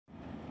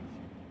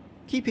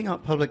Keeping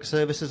up public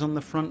services on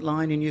the front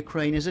line in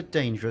Ukraine is a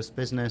dangerous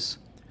business.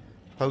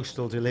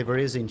 Postal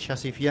deliveries in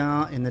Chasiv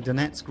Yar in the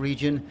Donetsk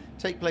region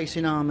take place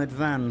in armoured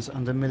vans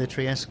under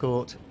military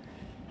escort.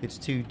 It's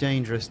too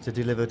dangerous to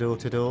deliver door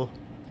to door.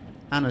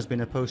 Anna's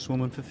been a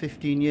postwoman for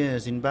 15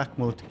 years in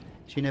Bakhmut.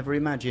 She never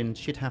imagined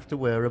she'd have to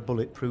wear a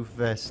bulletproof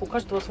vest. У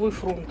каждого свой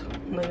фронт,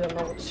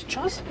 наверное, вот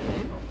сейчас.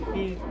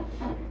 И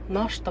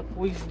наш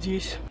такой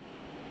здесь.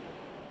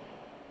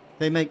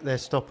 They make their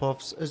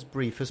stop-offs as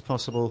brief as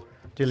possible,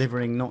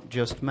 delivering not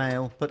just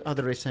mail, but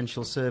other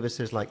essential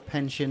services like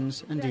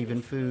pensions and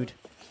even food.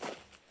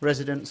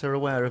 Residents are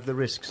aware of the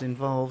risks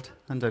involved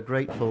and are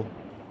grateful.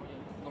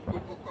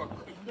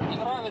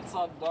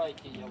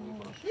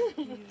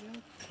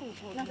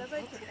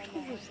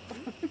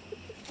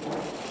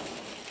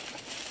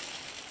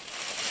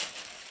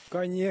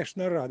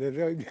 Конечно,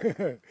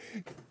 рады.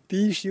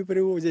 Пищу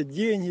привозят,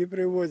 деньги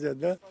привозят,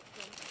 да?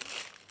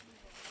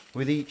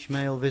 With each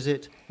mail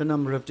visit, the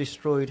number of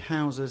destroyed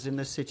houses in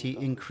the city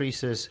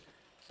increases,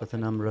 but the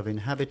number of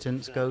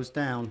inhabitants goes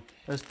down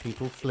as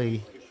people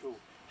flee.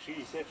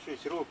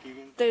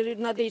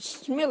 Надо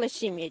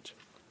смелость иметь.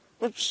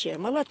 Вообще,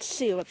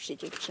 молодцы вообще,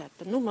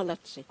 девчата, ну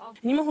молодцы.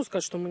 Не могу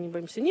сказать, что мы не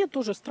боимся. Нет,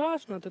 тоже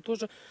страшно, ты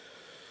тоже,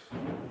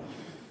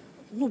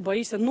 ну,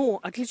 боишься. Но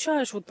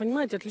отличаешь, вот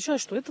понимаете,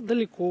 отличаешь, что это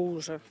далеко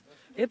уже.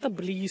 Это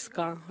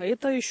близко, а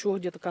это еще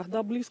где-то.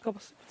 Когда близко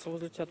посыпется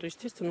возле тебя, то,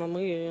 естественно,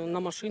 мы на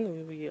машину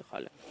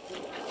уехали.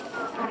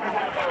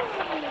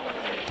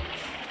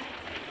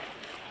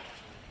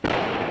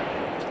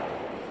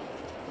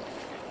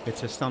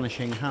 It's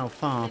astonishing how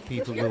far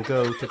people will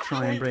go to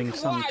try and bring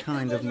some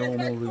kind of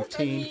normal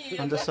routine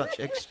under such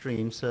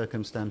extreme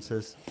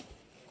circumstances.